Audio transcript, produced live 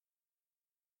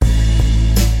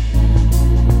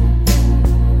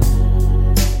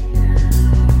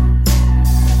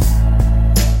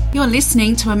You're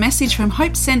listening to a message from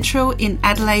Hope Central in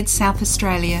Adelaide, South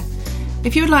Australia.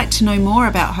 If you would like to know more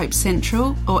about Hope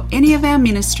Central or any of our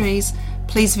ministries,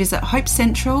 please visit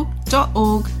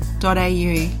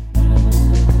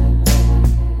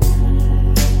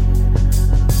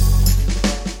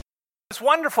hopecentral.org.au. It's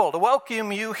wonderful to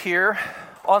welcome you here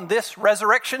on this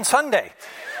Resurrection Sunday.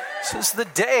 This is the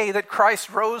day that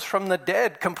Christ rose from the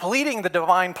dead, completing the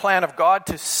divine plan of God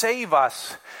to save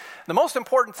us. The most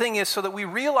important thing is so that we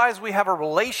realize we have a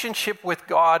relationship with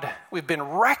God. We've been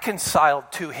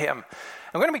reconciled to Him.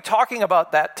 I'm going to be talking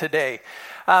about that today.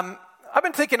 I've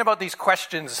been thinking about these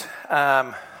questions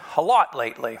a lot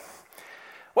lately.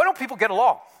 Why don't people get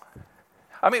along?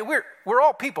 I mean, we're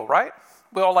all people, right?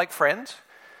 We all like friends.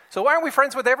 So why aren't we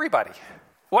friends with everybody?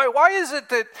 Why is it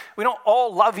that we don't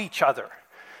all love each other?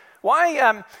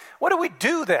 Why? What do we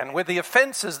do then with the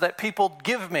offenses that people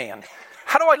give me? And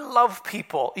how do I love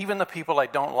people, even the people I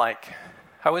don't like?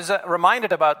 I was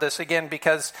reminded about this again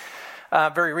because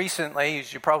very recently,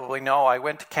 as you probably know, I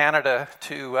went to Canada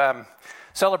to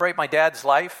celebrate my dad's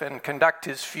life and conduct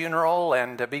his funeral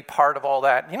and to be part of all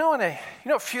that.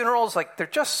 Funerals, like, they're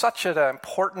just such an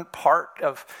important part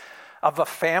of a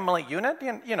family unit.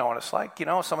 You know what it's like.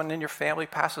 Someone in your family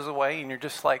passes away and you're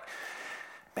just like,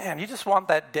 man, you just want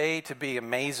that day to be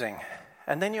amazing.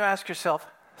 And then you ask yourself,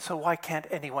 so why can't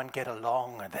anyone get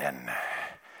along then?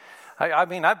 I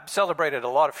mean, I've celebrated a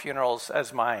lot of funerals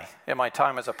in my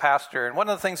time as a pastor, and one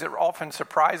of the things that often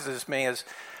surprises me is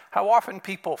how often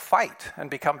people fight and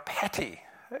become petty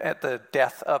at the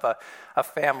death of a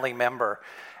family member.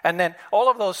 And then all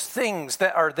of those things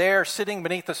that are there sitting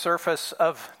beneath the surface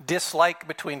of dislike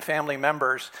between family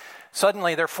members,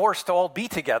 suddenly they're forced to all be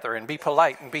together and be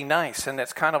polite and be nice, and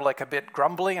it's kind of like a bit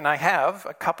grumbly. And I have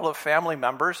a couple of family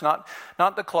members, not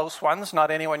the close ones,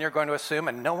 not anyone you're going to assume,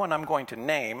 and no one I'm going to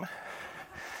name,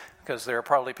 because there are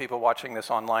probably people watching this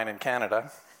online in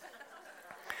Canada,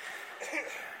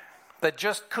 that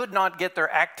just could not get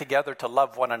their act together to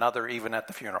love one another even at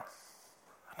the funeral.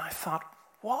 And I thought,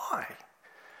 why?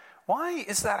 Why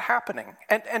is that happening?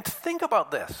 And think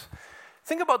about this.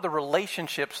 Think about the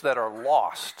relationships that are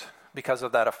lost because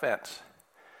of that offense.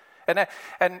 And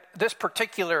this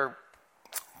particular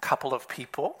couple of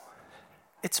people,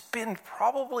 it's been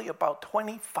probably about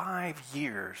 25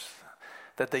 years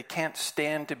that they can't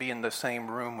stand to be in the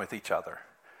same room with each other.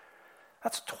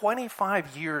 That's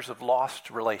 25 years of lost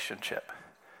relationship.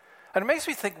 And it makes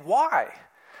me think, why?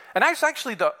 And that's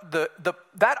actually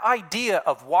that idea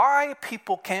of why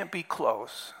people can't be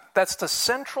close. That's the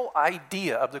central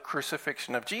idea of the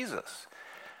crucifixion of Jesus.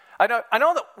 I know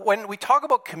that when we talk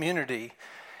about community,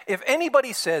 if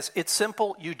anybody says it's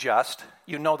simple, you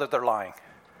know that they're lying.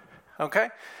 Okay?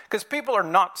 Because people are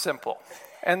not simple.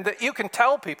 And you can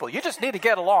tell people, you just need to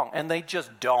get along, and they just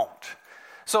don't.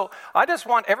 So I just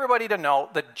want everybody to know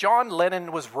that John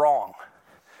Lennon was wrong.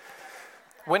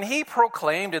 When he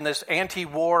proclaimed in this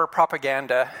anti-war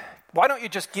propaganda, why don't you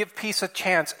just give peace a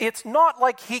chance? It's not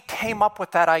like he came up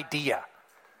with that idea.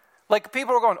 Like,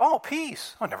 people are going, oh,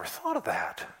 peace. I never thought of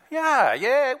that. Yeah.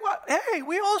 Hey,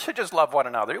 we all should just love one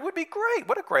another. It would be great.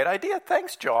 What a great idea.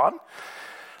 Thanks, John.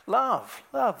 Love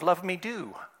me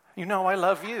do. You know I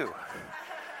love you.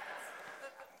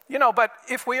 But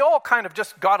if we all kind of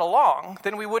just got along,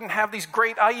 then we wouldn't have these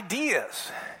great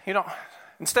ideas.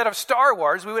 Instead of Star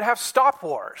Wars, we would have Stop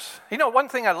Wars. One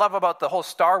thing I love about the whole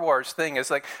Star Wars thing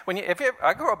is, like,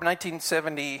 I grew up in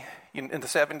 1970, in the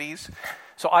 70s,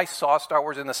 so I saw Star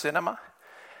Wars in the cinema.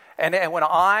 And when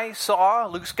I saw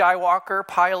Luke Skywalker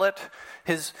pilot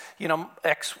his,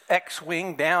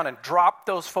 X-Wing down and drop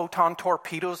those photon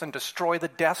torpedoes and destroy the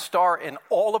Death Star, and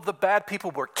all of the bad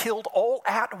people were killed all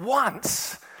at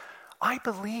once, I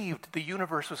believed the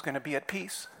universe was going to be at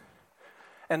peace.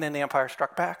 And then the Empire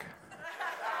struck back.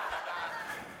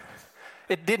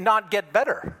 It did not get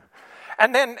better.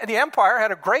 And then the Empire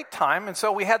had a great time, and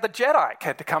so we had the Jedi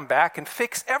had to come back and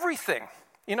fix everything,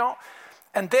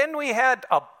 And then we had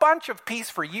a bunch of peace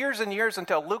for years and years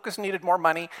until Lucas needed more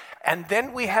money. And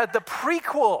then we had the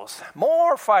prequels,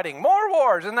 more fighting, more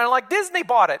wars. And they're like, Disney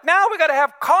bought it. Now we got to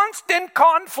have constant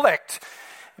conflict.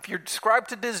 If you're subscribed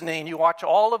to Disney and you watch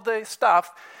all of the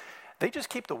stuff, they just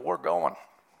keep the war going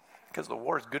because the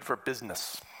war is good for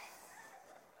business.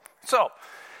 So,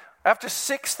 after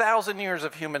 6,000 years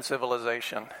of human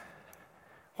civilization,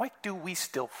 why do we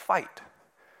still fight?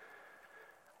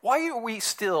 Why are we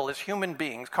still, as human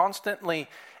beings, constantly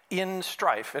in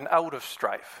strife and out of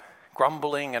strife?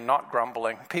 Grumbling and not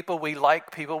grumbling. People we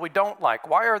like, people we don't like.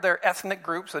 Why are there ethnic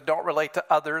groups that don't relate to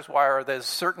others? Why are there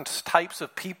certain types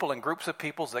of people and groups of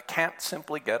peoples that can't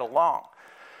simply get along?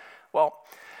 Well,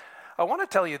 I want to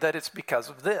tell you that it's because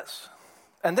of this.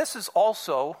 And this is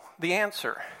also the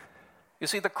answer. You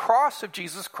see, the cross of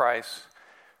Jesus Christ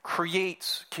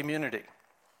creates community.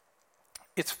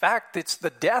 It's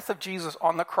the death of Jesus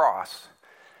on the cross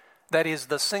that is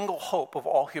the single hope of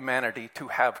all humanity to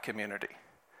have community.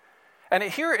 And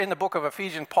here in the book of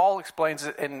Ephesians, Paul explains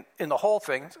it in the whole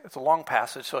thing. It's a long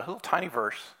passage, so a little tiny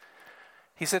verse.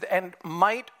 He said, and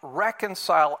might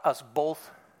reconcile us both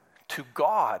to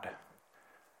God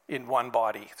in one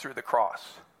body through the cross,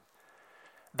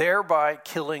 thereby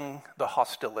killing the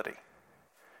hostility.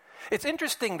 It's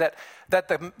interesting that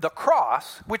the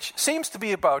cross, which seems to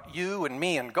be about you and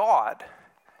me and God,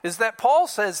 is that Paul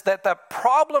says that the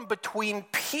problem between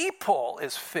people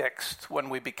is fixed when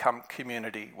we become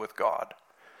community with God.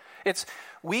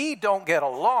 We don't get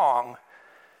along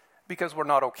because we're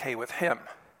not okay with him.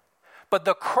 But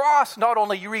the cross not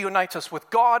only reunites us with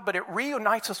God, but it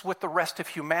reunites us with the rest of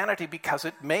humanity because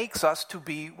it makes us to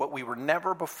be what we were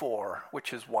never before,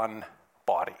 which is one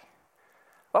body.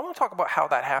 I want to talk about how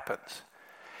that happens.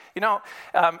 You know,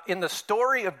 in the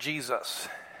story of Jesus,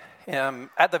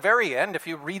 at the very end, if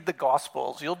you read the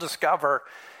Gospels, you'll discover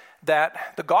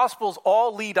that the Gospels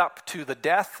all lead up to the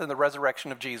death and the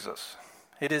resurrection of Jesus.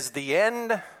 It is the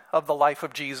end of the life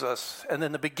of Jesus and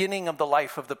then the beginning of the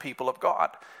life of the people of God,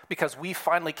 because we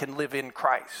finally can live in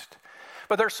Christ.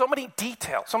 But there's so many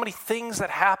details, so many things that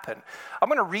happen. I'm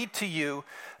going to read to you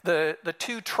the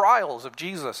two trials of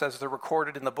Jesus as they're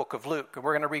recorded in the book of Luke. And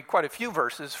we're going to read quite a few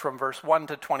verses from verse 1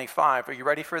 to 25. Are you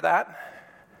ready for that?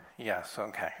 Yes,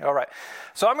 okay. All right.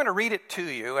 So I'm going to read it to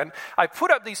you. And I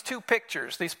put up these two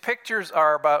pictures. These pictures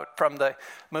are from the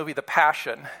movie The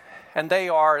Passion. And they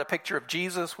are a picture of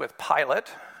Jesus with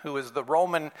Pilate, who is the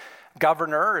Roman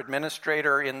governor,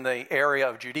 administrator in the area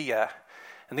of Judea.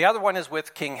 And the other one is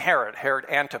with King Herod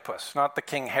Antipas, not the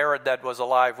King Herod that was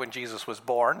alive when Jesus was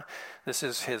born. This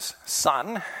is his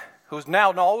son, who's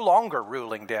now no longer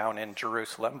ruling down in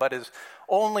Jerusalem, but is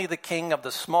only the king of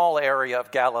the small area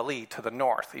of Galilee to the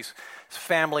north. His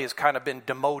family has kind of been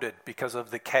demoted because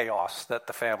of the chaos that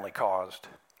the family caused.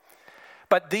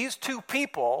 But these two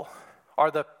people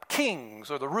are the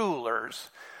kings or the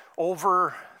rulers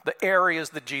over the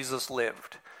areas that Jesus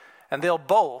lived. And they'll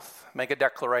both make a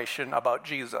declaration about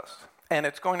Jesus. And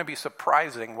it's going to be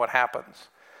surprising what happens.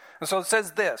 And so it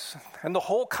says this, and the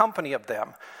whole company of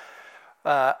them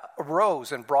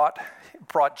arose and brought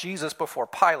Jesus before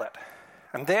Pilate.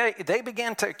 And they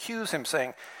began to accuse him,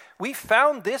 saying, we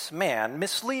found this man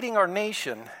misleading our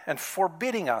nation and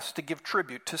forbidding us to give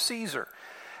tribute to Caesar,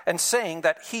 and saying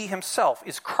that he himself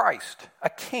is Christ, a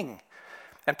king.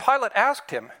 And Pilate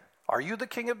asked him, are you the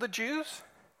king of the Jews?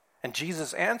 And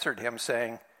Jesus answered him,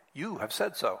 saying, you have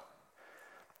said so.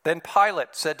 Then Pilate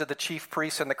said to the chief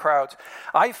priests and the crowds,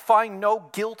 I find no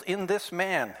guilt in this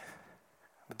man.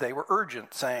 But they were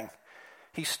urgent, saying,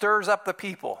 he stirs up the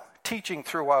people, teaching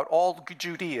throughout all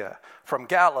Judea, from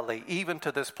Galilee even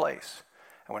to this place.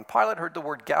 And when Pilate heard the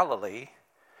word Galilee,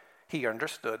 he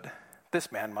understood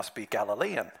this man must be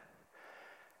Galilean.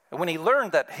 And when he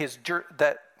learned that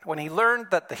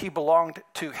he belonged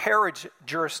to Herod's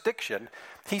jurisdiction,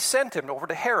 he sent him over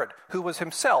to Herod, who was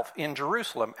himself in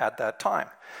Jerusalem at that time.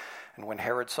 And when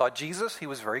Herod saw Jesus, he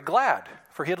was very glad,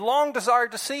 for he had long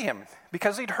desired to see him,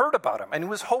 because he'd heard about him, and he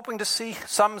was hoping to see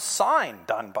some sign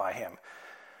done by him.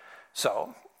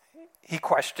 So he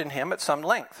questioned him at some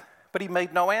length, but he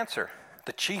made no answer.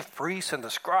 The chief priests and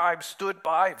the scribes stood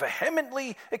by,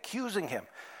 vehemently accusing him.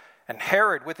 And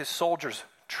Herod, with his soldiers,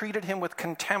 treated him with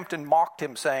contempt and mocked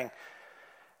him, saying,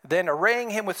 then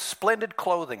arraying him with splendid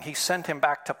clothing, he sent him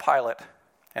back to Pilate.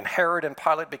 And Herod and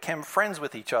Pilate became friends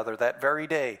with each other that very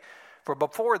day, for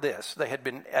before this they had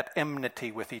been at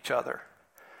enmity with each other.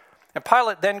 And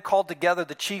Pilate then called together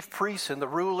the chief priests and the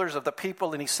rulers of the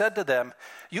people, and he said to them,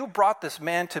 you brought this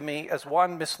man to me as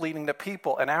one misleading the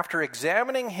people, and after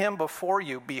examining him before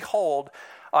you, behold,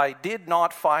 I did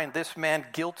not find this man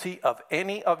guilty of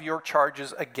any of your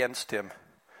charges against him.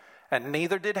 And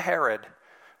neither did Herod,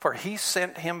 for he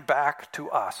sent him back to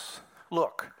us.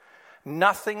 Look,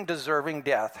 nothing deserving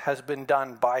death has been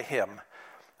done by him.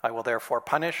 I will therefore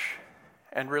punish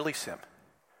and release him.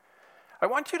 I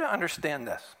want you to understand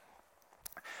this.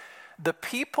 The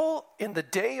people in the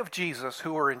day of Jesus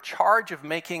who were in charge of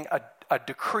making a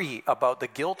decree about the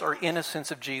guilt or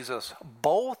innocence of Jesus,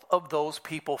 both of those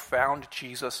people found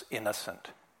Jesus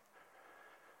innocent.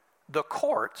 The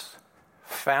courts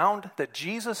found that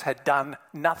Jesus had done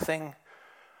nothing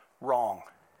wrong,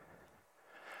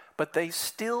 but they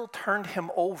still turned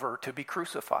him over to be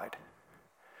crucified.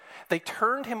 They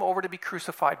turned him over to be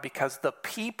crucified because the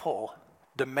people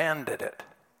demanded it.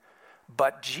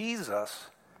 But Jesus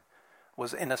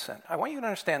was innocent. I want you to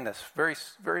understand this. Very,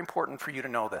 very important for you to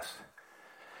know this.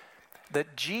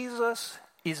 That Jesus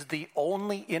is the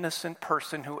only innocent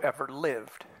person who ever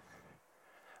lived,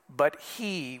 but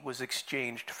he was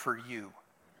exchanged for you.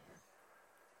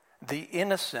 The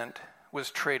innocent was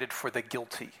traded for the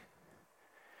guilty.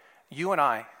 You and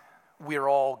I, we're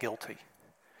all guilty.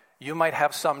 You might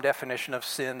have some definition of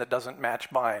sin that doesn't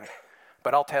match mine,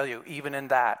 but I'll tell you, even in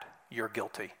that, you're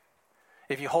guilty.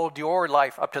 If you hold your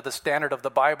life up to the standard of the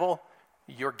Bible,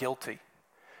 you're guilty.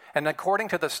 And according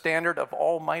to the standard of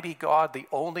Almighty God, the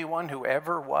only one who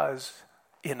ever was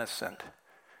innocent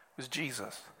was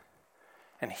Jesus.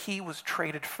 And he was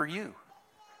traded for you.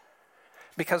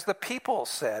 Because the people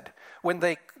said, when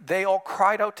they all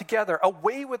cried out together,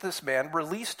 "Away with this man,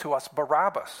 release to us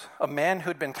Barabbas," a man who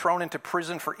had been thrown into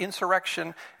prison for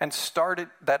insurrection and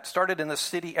started in the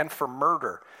city and for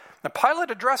murder. Now Pilate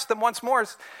addressed them once more,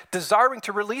 desiring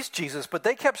to release Jesus, but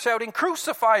they kept shouting,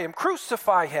 "Crucify him,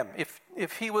 crucify him."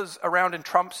 If he was around in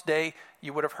Trump's day,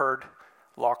 you would have heard,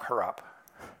 "Lock her up.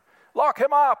 Lock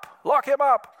him up, lock him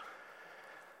up."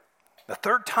 The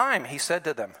third time he said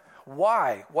to them,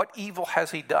 "Why? What evil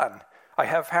has he done? I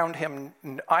have found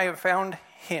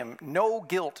him no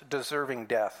guilt deserving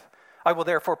death. I will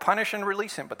therefore punish and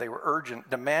release him." But they were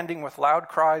urgent, demanding with loud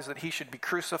cries that he should be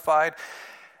crucified,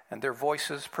 and their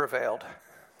voices prevailed.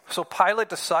 So Pilate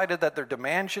decided that their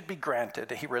demand should be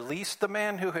granted. He released the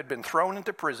man who had been thrown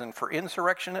into prison for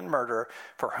insurrection and murder,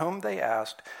 for whom they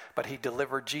asked, but he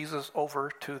delivered Jesus over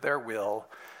to their will,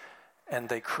 and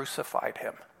they crucified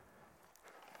him.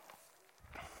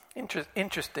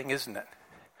 Interesting, isn't it?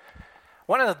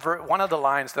 One of the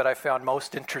lines that I found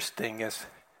most interesting is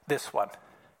this one.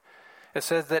 It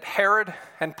says that Herod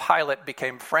and Pilate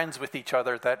became friends with each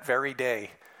other that very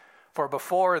day, for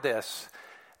before this,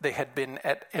 they had been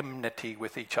at enmity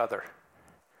with each other.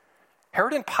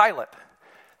 Herod and Pilate,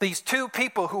 these two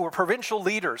people who were provincial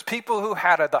leaders, people who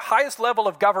had the highest level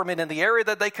of government in the area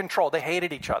that they controlled, they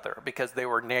hated each other because they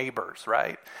were neighbors,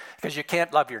 right? Because you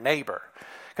can't love your neighbor,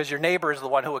 because your neighbor is the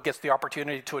one who gets the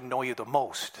opportunity to annoy you the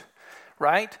most,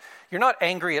 right? You're not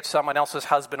angry at someone else's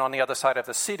husband on the other side of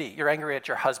the city. You're angry at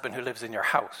your husband who lives in your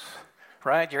house,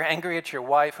 right? You're angry at your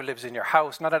wife who lives in your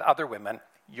house, not at other women,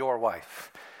 your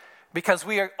wife. Because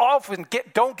we often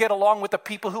don't get along with the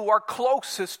people who are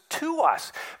closest to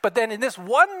us. But then in this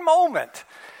one moment,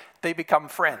 they become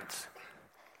friends.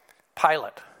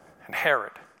 Pilate and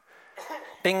Herod.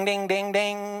 Ding, ding, ding,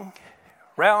 ding.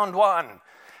 Round one.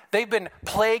 They've been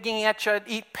plaguing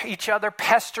each other,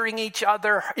 pestering each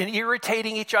other, and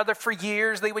irritating each other for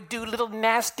years. They would do little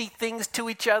nasty things to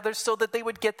each other so that they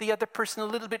would get the other person a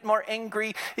little bit more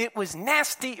angry. It was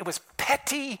nasty. It was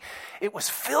petty. It was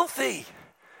filthy.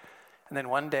 And then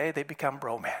one day they become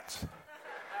bromance.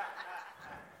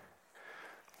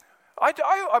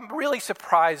 I'm really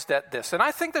surprised at this. And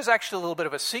I think there's actually a little bit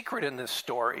of a secret in this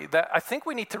story that I think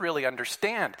we need to really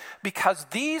understand. Because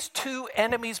these two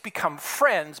enemies become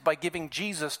friends by giving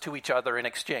Jesus to each other in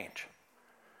exchange.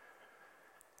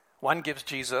 One gives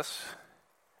Jesus,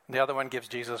 and the other one gives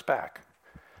Jesus back.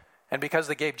 And because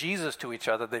they gave Jesus to each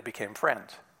other, they became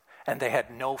friends. And they had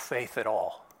no faith at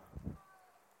all.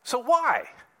 So why?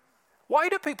 Why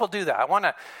do people do that? I want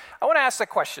to ask the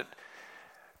question.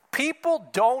 People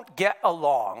don't get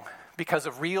along because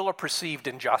of real or perceived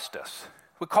injustice.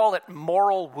 We call it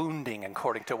moral wounding,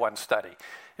 according to one study.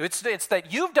 It's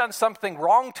that you've done something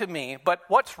wrong to me, but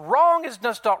what's wrong is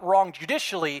just not wrong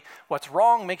judicially. What's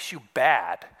wrong makes you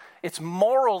bad. It's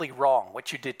morally wrong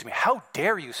what you did to me. How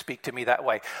dare you speak to me that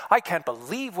way? I can't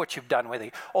believe what you've done with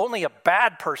me. Only a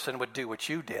bad person would do what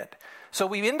you did. So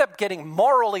we end up getting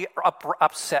morally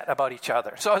upset about each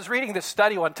other. So I was reading this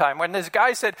study one time when this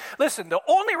guy said, listen, the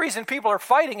only reason people are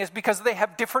fighting is because they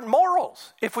have different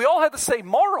morals. If we all had the same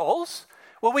morals,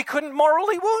 well, we couldn't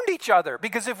morally wound each other.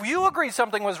 Because if you agreed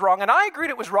something was wrong and I agreed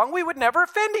it was wrong, we would never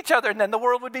offend each other. And then the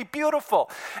world would be beautiful.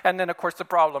 And then, of course, the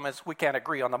problem is we can't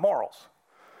agree on the morals.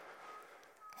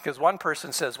 Because one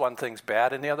person says one thing's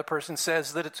bad and the other person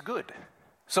says that it's good.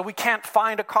 So we can't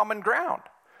find a common ground.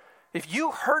 If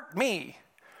you hurt me,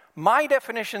 my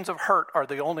definitions of hurt are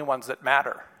the only ones that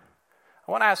matter.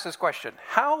 I want to ask this question.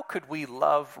 How could we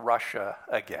love Russia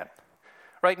again?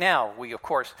 Right now, we, of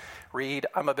course, read.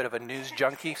 I'm a bit of a news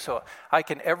junkie, so I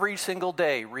can every single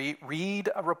day read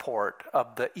a report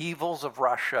of the evils of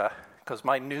Russia, because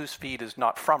my news feed is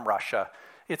not from Russia.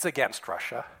 It's against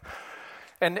Russia.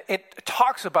 And it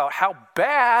talks about how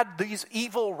bad these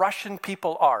evil Russian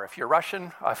people are. If you're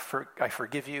Russian, I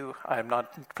forgive you. I'm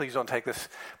not. Please don't take this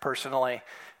personally.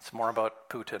 It's more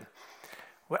about Putin.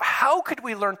 How could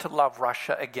we learn to love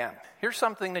Russia again? Here's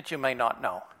something that you may not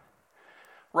know.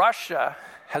 Russia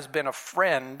has been a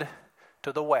friend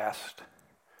to the West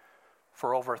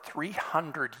for over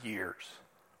 300 years.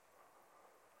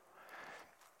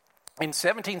 In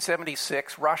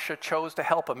 1776, Russia chose to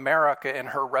help America in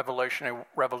her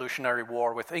revolutionary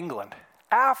war with England.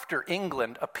 After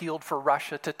England appealed for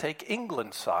Russia to take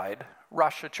England's side,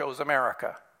 Russia chose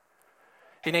America.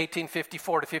 In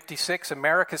 1854 to 56,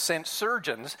 America sent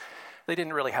surgeons. They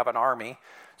didn't really have an army,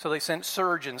 so they sent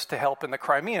surgeons to help in the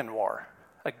Crimean War.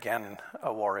 Again,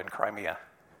 a war in Crimea.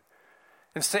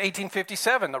 In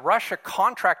 1857, Russia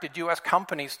contracted U.S.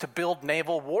 companies to build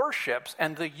naval warships,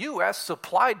 and the U.S.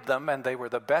 supplied them, and they were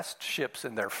the best ships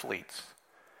in their fleets.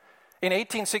 In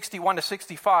 1861 to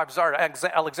 65, Tsar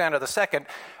Alexander II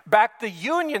backed the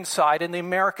Union side in the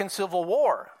American Civil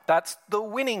War. That's the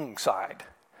winning side.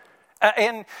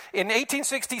 In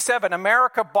 1867,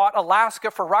 America bought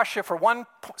Alaska for Russia for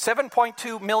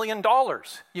 $7.2 million.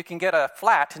 You can get a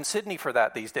flat in Sydney for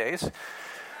that these days.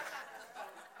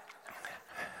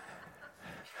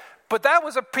 But that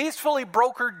was a peacefully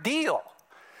brokered deal.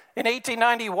 In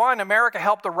 1891, America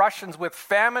helped the Russians with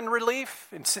famine relief.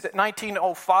 In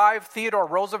 1905, Theodore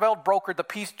Roosevelt brokered the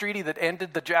peace treaty that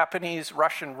ended the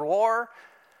Japanese-Russian War.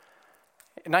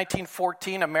 In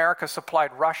 1914, America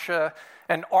supplied Russia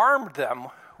and armed them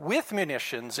with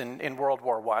munitions in World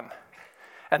War I.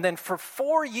 And then for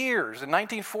 4 years, in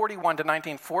 1941 to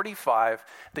 1945,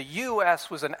 the U.S.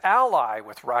 was an ally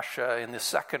with Russia in the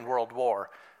Second World War.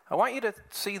 I want you to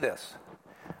see this.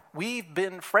 We've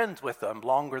been friends with them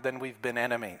longer than we've been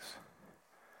enemies.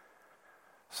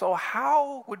 So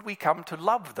how would we come to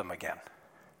love them again?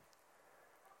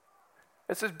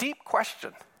 It's a deep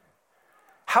question.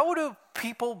 How do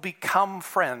people become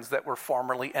friends that were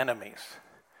formerly enemies?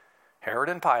 Herod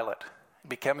and Pilate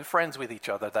became friends with each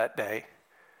other that day.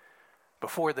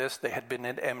 Before this, they had been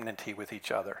in enmity with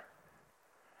each other.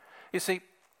 You see,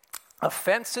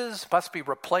 offenses must be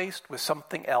replaced with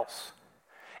something else.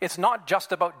 It's not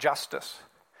just about justice.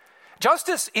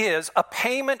 Justice is a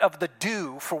payment of the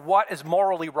due for what is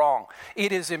morally wrong.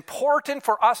 It is important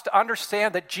for us to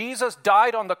understand that Jesus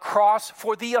died on the cross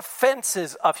for the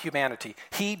offenses of humanity.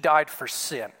 He died for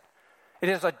sin. It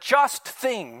is a just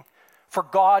thing for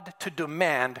God to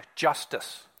demand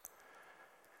justice.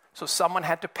 So someone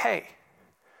had to pay.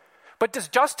 But does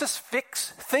justice fix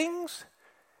things?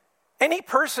 Any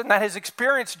person that has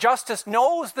experienced justice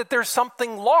knows that there's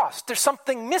something lost. There's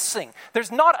something missing.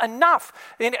 There's not enough.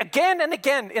 And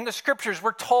again in the scriptures,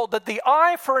 we're told that the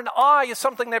eye for an eye is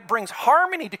something that brings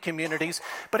harmony to communities,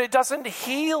 but it doesn't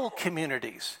heal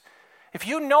communities. If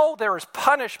you know there is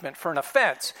punishment for an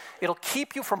offense, it'll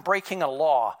keep you from breaking a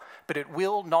law, but it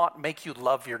will not make you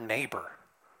love your neighbor.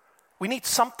 We need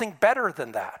something better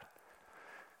than that.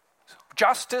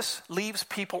 Justice leaves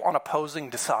people on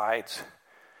opposing sides.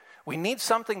 We need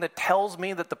something that tells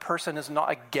me that the person is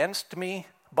not against me,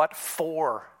 but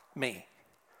for me.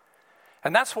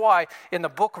 And that's why in the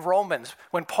book of Romans,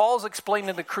 when Paul's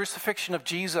explaining the crucifixion of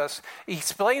Jesus, he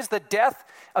explains the death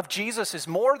of Jesus is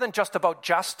more than just about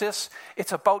justice.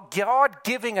 It's about God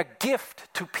giving a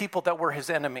gift to people that were his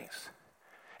enemies.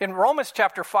 In Romans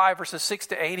chapter 5, verses 6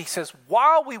 to 8, he says,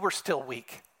 while we were still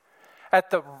weak, at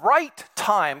the right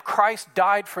time, Christ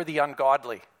died for the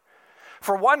ungodly.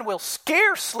 For one will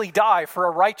scarcely die for a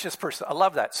righteous person. I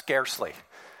love that, scarcely.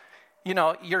 You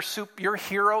know, your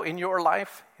hero in your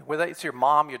life, whether it's your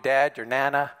mom, your dad, your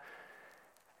nana,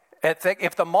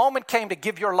 if the moment came to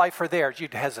give your life for theirs,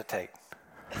 you'd hesitate.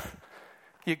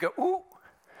 You'd go, ooh,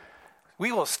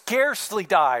 we will scarcely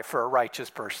die for a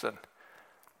righteous person.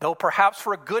 Though perhaps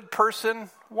for a good person,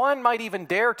 one might even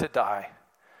dare to die.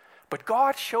 But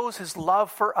God shows his love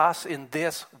for us in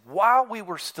this: while we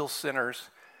were still sinners,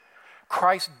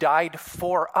 Christ died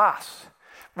for us.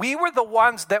 We were the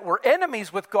ones that were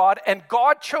enemies with God, and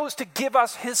God chose to give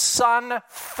us his son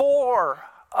for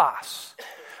us.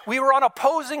 We were on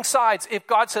opposing sides. If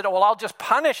God said, oh, well, I'll just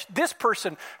punish this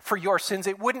person for your sins,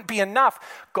 it wouldn't be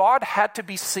enough. God had to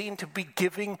be seen to be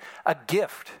giving a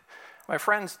gift. My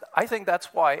friends, I think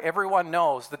that's why everyone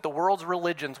knows that the world's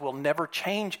religions will never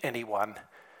change anyone,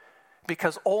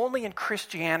 because only in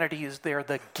Christianity is there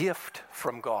the gift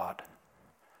from God.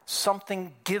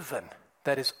 Something given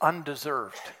that is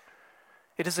undeserved.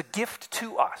 It is a gift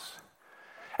to us.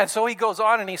 And so he goes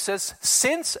on and he says,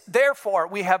 since therefore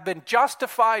we have been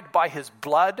justified by his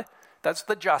blood, that's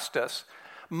the justice,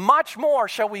 much more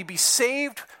shall we be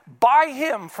saved by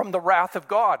him from the wrath of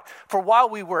God. For while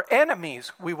we were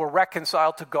enemies, we were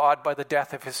reconciled to God by the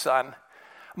death of his son.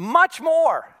 Much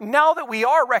more, now that we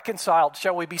are reconciled,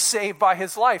 shall we be saved by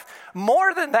his life.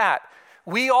 More than that,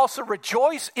 we also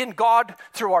rejoice in God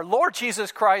through our Lord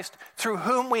Jesus Christ, through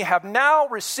whom we have now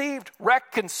received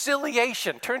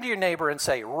reconciliation. Turn to your neighbor and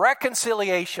say,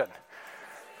 reconciliation.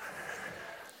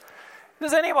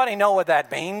 Does anybody know what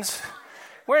that means?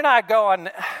 We're not going,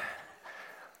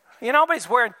 nobody's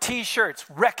wearing t-shirts,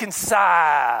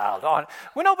 reconciled on.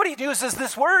 Well, nobody uses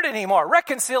this word anymore.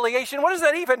 Reconciliation, what does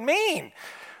that even mean?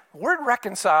 The word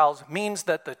reconciles means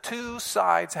that the two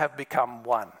sides have become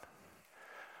one.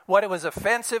 What was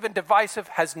offensive and divisive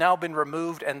has now been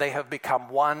removed, and they have become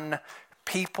one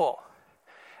people.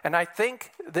 And I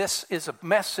think this is a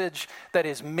message that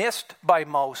is missed by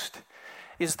most,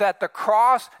 is that the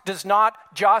cross does not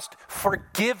just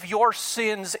forgive your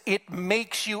sins, it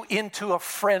makes you into a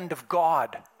friend of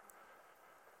God.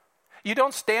 You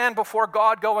don't stand before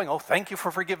God going, oh, thank you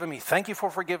for forgiving me, thank you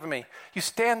for forgiving me. You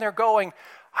stand there going,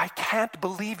 I can't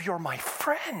believe you're my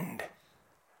friend.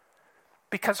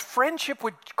 Because friendship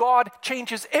with God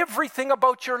changes everything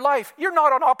about your life. You're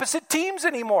not on opposite teams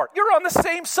anymore. You're on the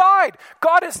same side.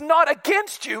 God is not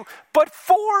against you, but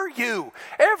for you.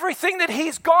 Everything that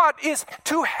he's got is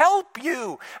to help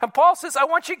you. And Paul says, I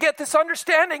want you to get this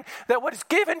understanding that what is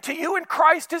given to you in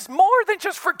Christ is more than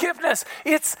just forgiveness.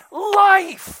 It's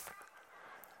life.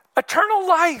 Eternal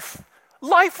life.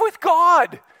 Life with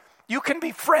God. You can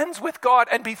be friends with God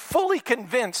and be fully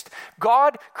convinced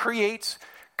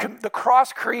the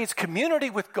cross creates community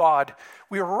with God.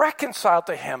 We are reconciled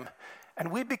to him,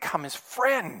 and we become his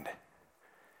friend.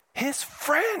 His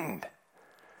friend.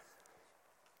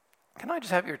 Can I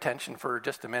just have your attention for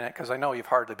just a minute? Because I know you've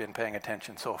hardly been paying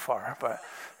attention so far, but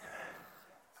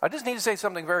I just need to say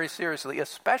something very seriously,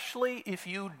 especially if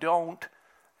you don't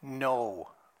know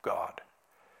God.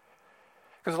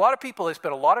 Because a lot of people, they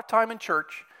spend a lot of time in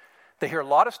church. They hear a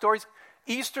lot of stories.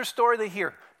 Easter story they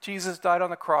hear. Jesus died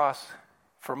on the cross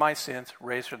for my sins,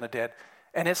 raised from the dead.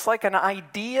 And it's like an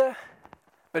idea,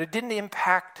 but it didn't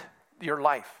impact your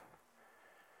life.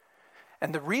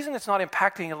 And the reason it's not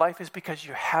impacting your life is because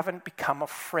you haven't become a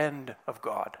friend of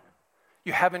God.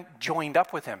 You haven't joined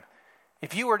up with him.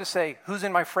 If you were to say, who's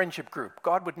in my friendship group?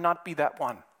 God would not be that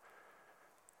one.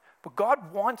 But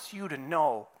God wants you to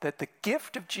know that the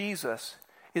gift of Jesus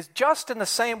is just in the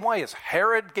same way as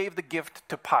Herod gave the gift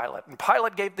to Pilate and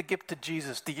Pilate gave the gift to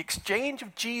Jesus. The exchange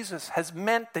of Jesus has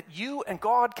meant that you and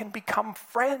God can become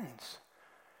friends.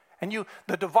 And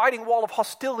the dividing wall of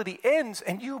hostility ends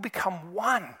and you become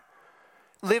one,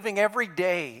 living every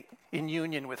day in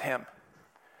union with him.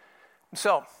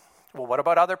 So, what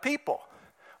about other people?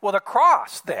 Well, the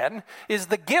cross then is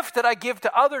the gift that I give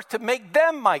to others to make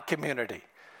them my community.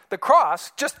 The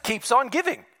cross just keeps on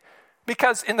giving.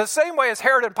 Because in the same way as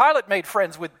Herod and Pilate made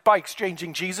friends by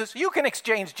exchanging Jesus, you can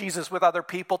exchange Jesus with other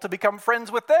people to become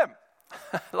friends with them.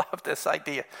 I love this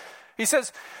idea. He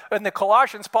says, in the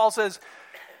Colossians, Paul says,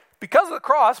 because of the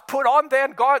cross, put on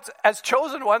then God's as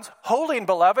chosen ones, holy and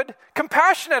beloved,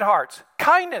 compassionate hearts,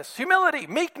 kindness, humility,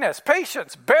 meekness,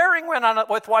 patience, bearing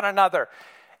with one another.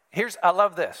 I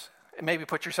love this. Maybe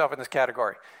put yourself in this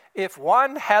category. If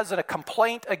one has a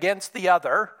complaint against the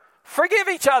other, forgive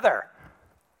each other.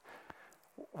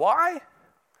 Why?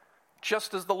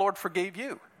 Just as the Lord forgave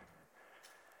you.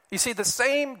 You see, the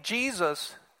same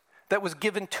Jesus that was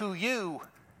given to you,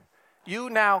 you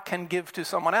now can give to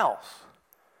someone else.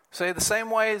 Say, the same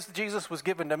way as Jesus was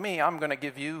given to me, I'm going to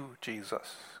give you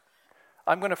Jesus.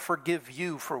 I'm going to forgive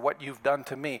you for what you've done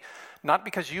to me. Not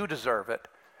because you deserve it,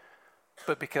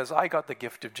 but because I got the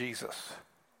gift of Jesus.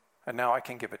 And now I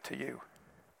can give it to you.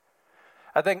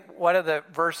 I think one of the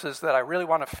verses that I really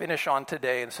want to finish on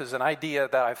today, and this is an idea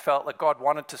that I felt like God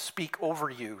wanted to speak over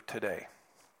you today.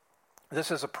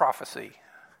 This is a prophecy.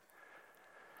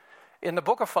 In the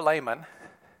book of Philemon,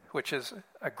 which is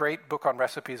a great book on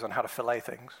recipes on how to fillet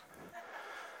things.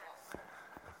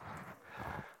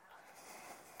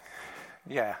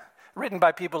 Yeah, written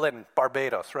by people in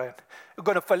Barbados, right? We're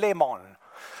going to Philemon.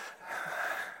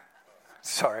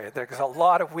 Sorry, there's a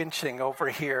lot of winching over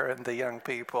here in the young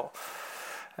people.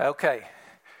 Okay.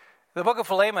 The book of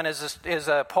Philemon is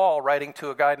Paul writing to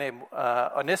a guy named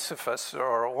Onesiphus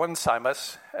or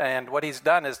Onesimus, and what he's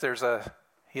done is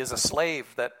he is a slave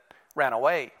that ran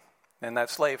away, and that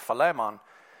slave Philemon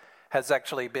has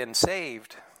actually been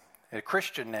saved, a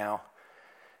Christian now,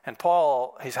 and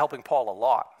he's helping Paul a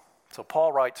lot. So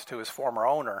Paul writes to his former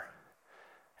owner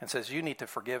and says, you need to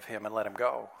forgive him and let him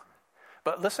go.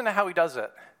 But listen to how he does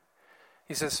it.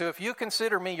 He says, so if you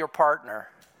consider me your partner,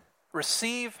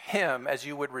 receive him as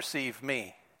you would receive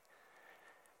me.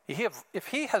 If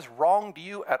he has wronged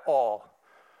you at all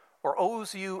or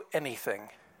owes you anything,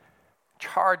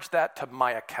 charge that to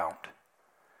my account.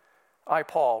 I,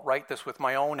 Paul, write this with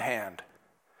my own hand.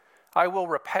 I will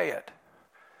repay it,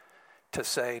 to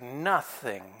say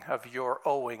nothing of your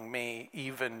owing me,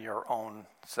 even your own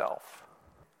self.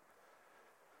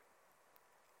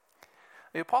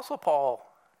 The Apostle Paul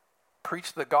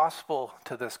preached the gospel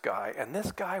to this guy, and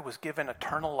this guy was given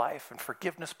eternal life and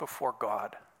forgiveness before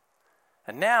God.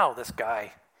 And now this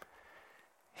guy,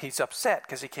 he's upset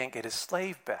because he can't get his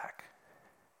slave back.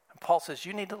 And Paul says,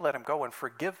 you need to let him go and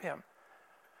forgive him.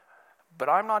 But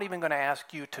I'm not even going to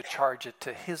ask you to charge it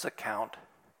to his account.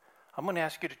 I'm going to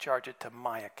ask you to charge it to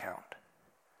my account.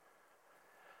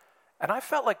 And I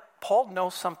felt like Paul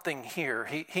knows something here.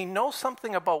 He knows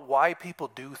something about why people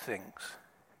do things.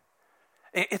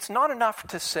 It's not enough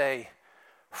to say,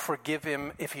 forgive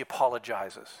him if he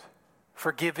apologizes.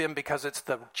 Forgive him because it's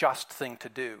the just thing to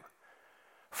do.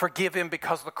 Forgive him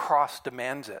because the cross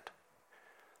demands it.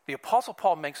 The Apostle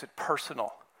Paul makes it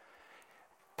personal.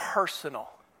 Personal.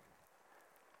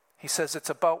 He says it's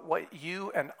about what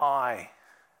you and I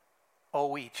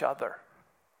owe each other.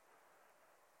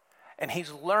 And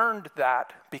he's learned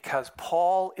that because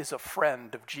Paul is a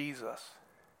friend of Jesus.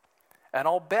 And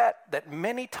I'll bet that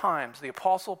many times the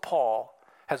Apostle Paul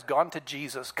has gone to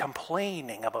Jesus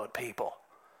complaining about people.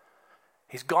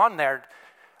 He's gone there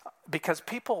because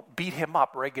people beat him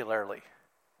up regularly.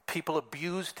 People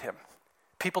abused him.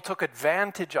 People took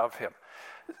advantage of him.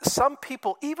 Some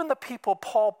people, even the people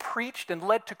Paul preached and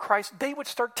led to Christ, they would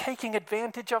start taking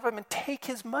advantage of him and take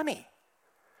his money.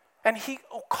 And he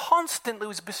constantly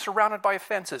was surrounded by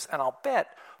offenses. And I'll bet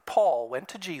Paul went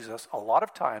to Jesus a lot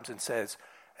of times and says,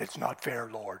 it's not fair,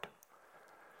 Lord.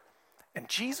 And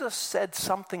Jesus said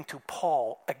something to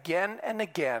Paul again and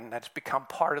again that's become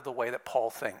part of the way that Paul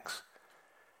thinks.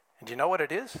 And do you know what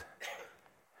it is?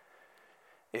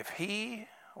 If he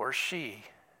or she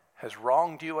has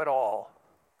wronged you at all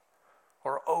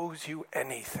or owes you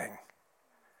anything,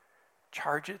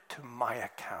 charge it to my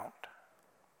account.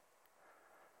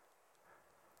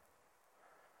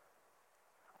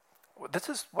 This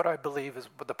is what I believe is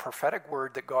the prophetic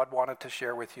word that God wanted to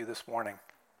share with you this morning.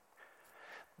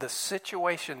 The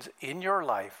situations in your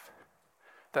life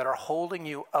that are holding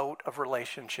you out of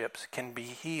relationships can be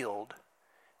healed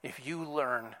if you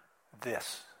learn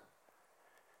this.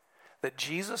 That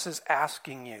Jesus is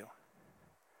asking you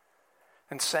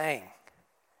and saying,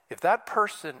 if that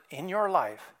person in your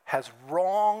life has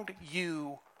wronged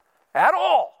you at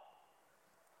all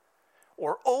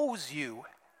or owes you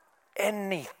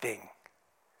anything,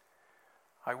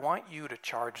 I want you to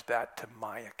charge that to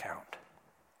my account.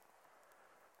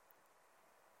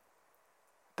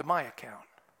 To my account.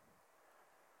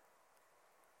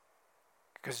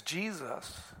 Because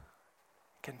Jesus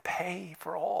can pay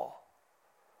for all.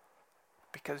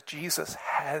 Because Jesus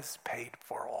has paid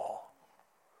for all.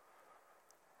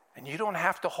 And you don't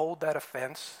have to hold that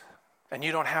offense. And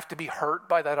you don't have to be hurt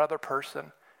by that other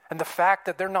person. And the fact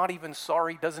that they're not even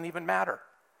sorry doesn't even matter.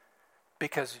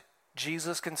 Because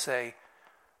Jesus can say,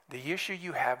 the issue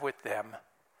you have with them,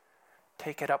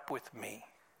 take it up with me.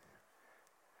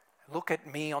 Look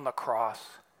at me on the cross.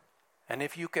 And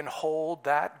if you can hold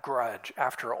that grudge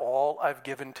after all I've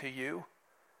given to you,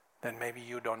 then maybe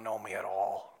you don't know me at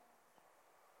all.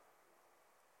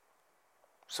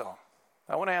 So,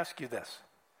 I want to ask you this.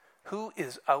 Who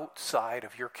is outside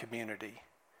of your community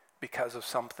because of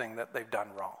something that they've done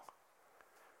wrong?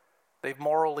 They've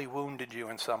morally wounded you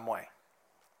in some way.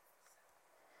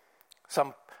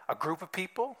 A group of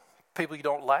people you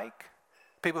don't like,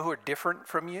 people who are different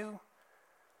from you,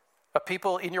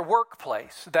 people in your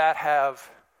workplace that have,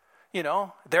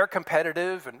 they're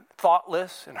competitive and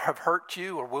thoughtless and have hurt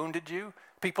you or wounded you,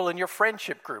 people in your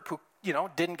friendship group who,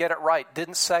 didn't get it right,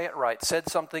 didn't say it right, said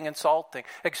something insulting,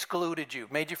 excluded you,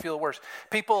 made you feel worse.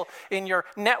 People in your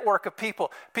network of people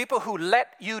who let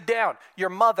you down, your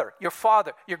mother, your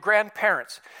father, your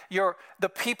grandparents, the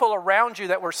people around you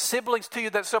that were siblings to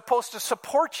you that's supposed to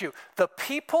support you. The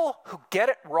people who get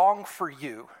it wrong for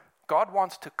you, God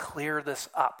wants to clear this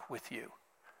up with you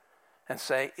and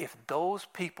say, if those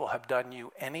people have done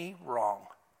you any wrong,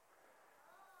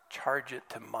 charge it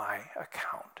to my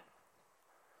account.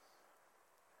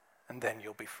 And then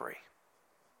you'll be free.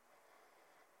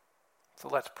 So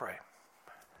let's pray.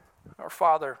 Our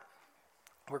Father,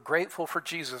 we're grateful for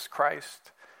Jesus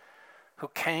Christ, who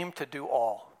came to do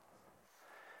all.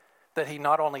 That he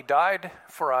not only died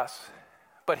for us,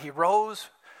 but he rose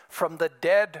from the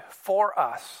dead for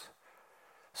us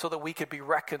so that we could be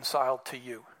reconciled to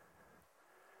you.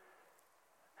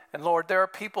 And Lord, there are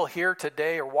people here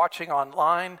today or watching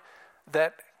online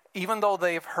that even though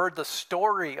they've heard the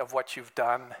story of what you've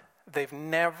done, they've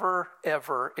never,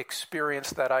 ever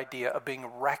experienced that idea of being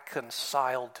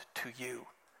reconciled to you,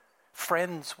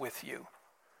 friends with you.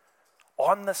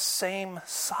 on the same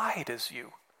side as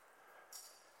you.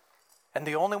 And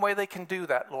the only way they can do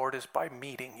that, Lord, is by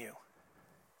meeting you.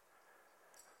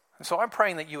 And so I'm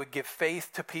praying that you would give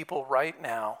faith to people right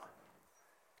now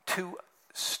to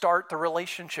start the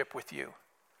relationship with you,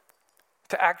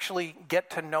 to actually get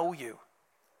to know you,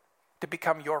 to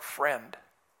become your friend.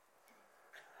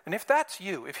 And if that's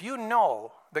you, if you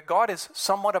know that God is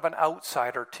somewhat of an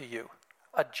outsider to you,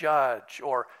 a judge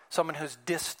or someone who's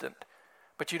distant,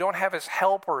 but you don't have his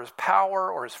help or his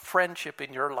power or his friendship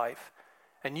in your life,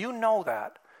 and you know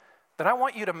that, then I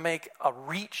want you to make a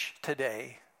reach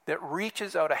today that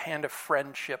reaches out a hand of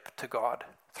friendship to God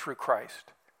through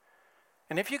Christ.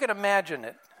 And if you can imagine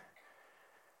it,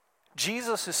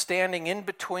 Jesus is standing in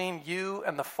between you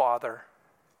and the Father,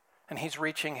 and he's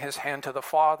reaching his hand to the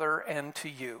Father and to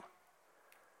you.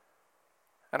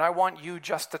 And I want you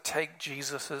just to take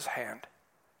Jesus' hand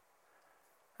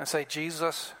and say,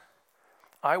 Jesus,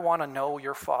 I want to know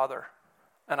your Father,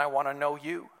 and I want to know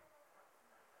you.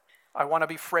 I want to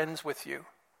be friends with you.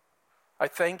 I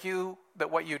thank you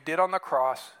that what you did on the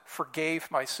cross forgave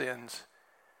my sins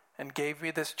and gave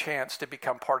me this chance to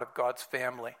become part of God's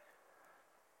family.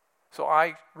 So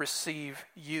I receive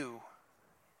you.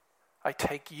 I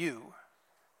take you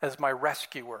as my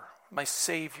rescuer, my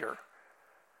Savior.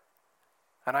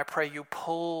 And I pray you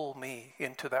pull me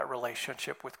into that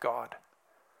relationship with God.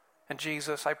 And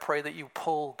Jesus, I pray that you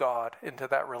pull God into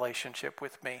that relationship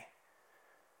with me.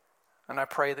 And I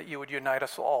pray that you would unite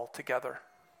us all together.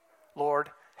 Lord,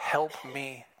 help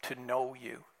me to know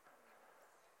you.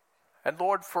 And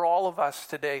Lord, for all of us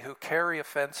today who carry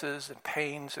offenses and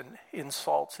pains and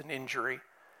insults and injury,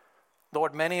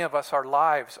 Lord, many of us, our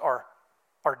lives are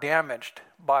damaged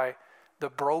by the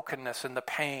brokenness and the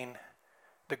pain,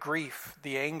 the grief,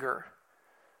 the anger.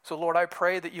 So Lord, I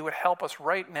pray that you would help us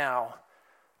right now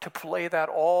to lay that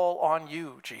all on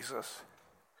you, Jesus.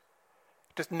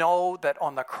 Just know that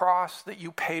on the cross that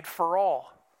you paid for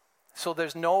all. So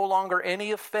there's no longer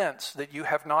any offense that you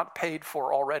have not paid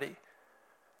for already.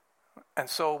 And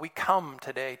so we come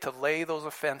today to lay those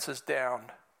offenses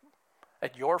down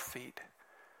at your feet,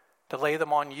 to lay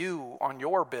them on you, on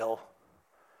your bill,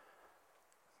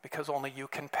 because only you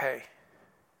can pay,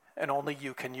 and only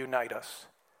you can unite us.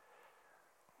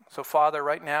 So Father,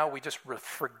 right now we just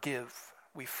forgive.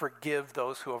 We forgive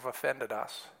those who have offended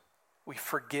us. We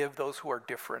forgive those who are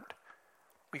different.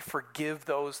 We forgive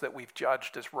those that we've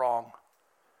judged as wrong.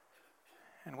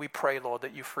 And we pray, Lord,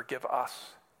 that you forgive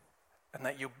us and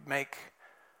that you make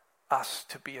us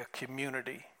to be a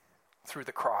community through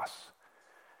the cross.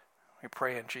 We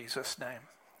pray in Jesus' name.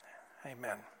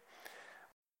 Amen.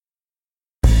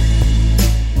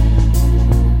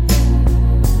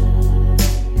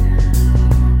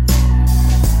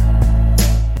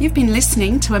 You've been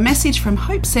listening to a message from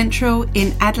Hope Central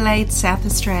in Adelaide, South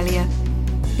Australia.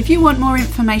 If you want more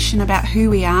information about who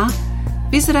we are,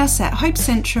 visit us at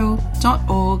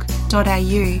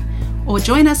hopecentral.org.au or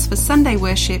join us for Sunday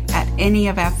worship at any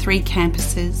of our 3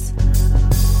 campuses.